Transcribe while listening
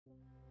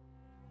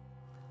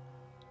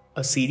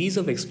A series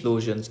of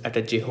explosions at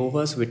a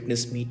Jehovah's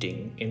Witness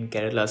meeting in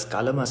Kerala's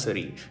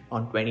Kalamassery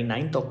on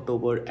 29th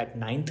October at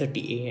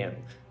 9:30 am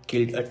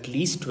killed at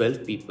least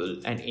 12 people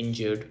and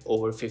injured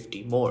over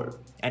 50 more.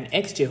 An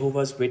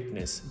ex-Jehovah's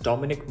Witness,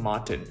 Dominic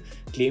Martin,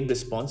 claimed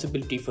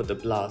responsibility for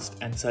the blast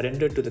and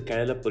surrendered to the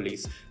Kerala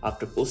police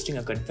after posting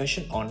a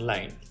confession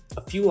online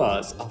a few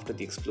hours after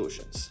the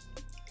explosions.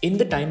 In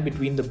the time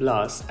between the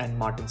blast and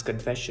Martin's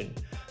confession,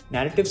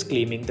 narratives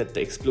claiming that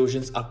the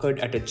explosions occurred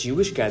at a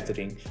Jewish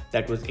gathering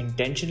that was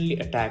intentionally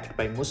attacked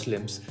by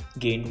Muslims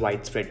gained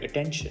widespread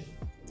attention.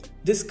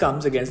 This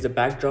comes against the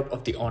backdrop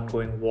of the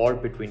ongoing war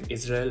between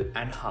Israel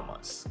and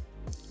Hamas.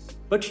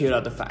 But here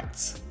are the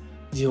facts.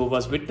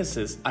 Jehovah's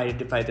Witnesses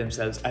identify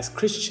themselves as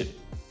Christian.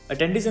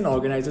 Attendees and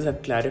organizers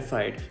have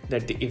clarified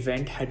that the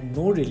event had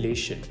no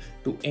relation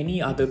to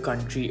any other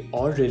country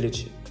or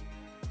religion.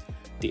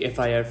 The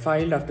FIR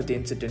filed after the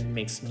incident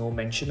makes no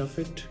mention of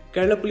it.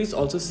 Kerala police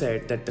also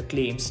said that the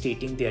claims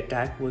stating the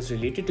attack was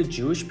related to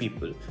Jewish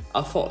people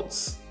are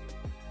false.